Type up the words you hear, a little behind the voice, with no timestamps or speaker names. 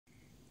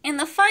In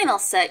the final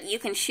set, you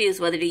can choose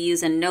whether to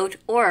use a note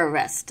or a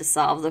rest to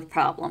solve the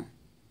problem.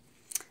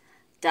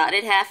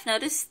 Dotted half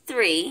note is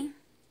 3.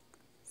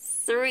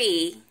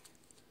 3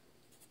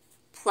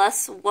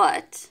 plus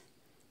what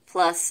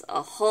plus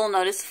a whole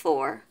note is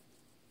 4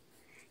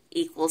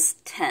 equals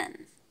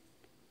 10.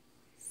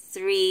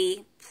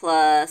 3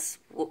 plus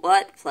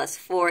what plus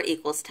 4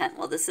 equals 10.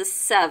 Well, this is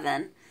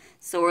 7,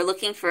 so we're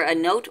looking for a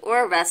note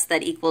or a rest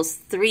that equals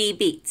 3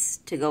 beats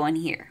to go in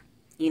here.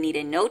 You need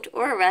a note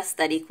or a rest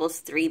that equals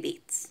 3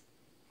 beats.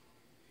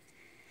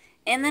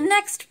 In the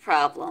next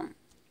problem,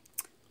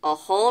 a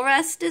whole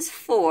rest is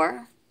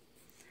 4.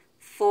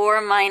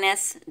 4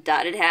 minus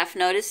dotted half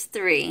note is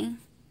 3,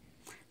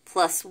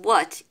 plus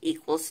what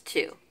equals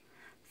 2.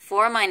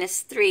 4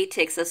 minus 3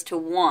 takes us to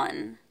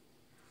 1.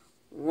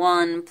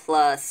 1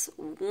 plus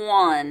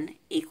 1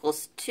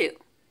 equals 2.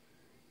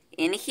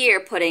 In here,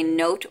 put a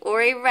note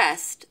or a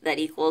rest that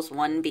equals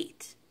 1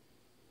 beat.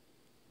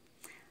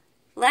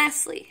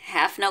 Lastly,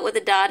 half note with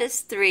a dot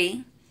is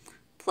 3,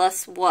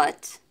 plus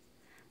what,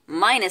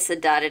 minus a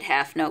dotted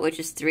half note, which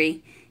is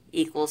 3,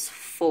 equals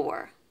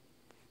 4.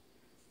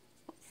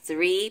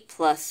 3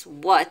 plus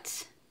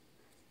what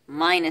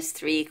minus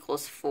 3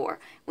 equals 4.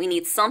 We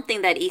need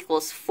something that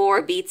equals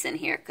 4 beats in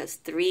here, because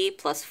 3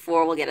 plus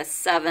 4 will get us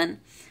 7.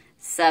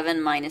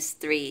 7 minus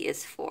 3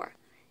 is 4.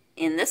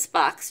 In this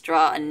box,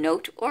 draw a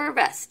note or a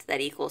rest that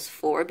equals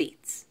 4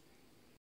 beats.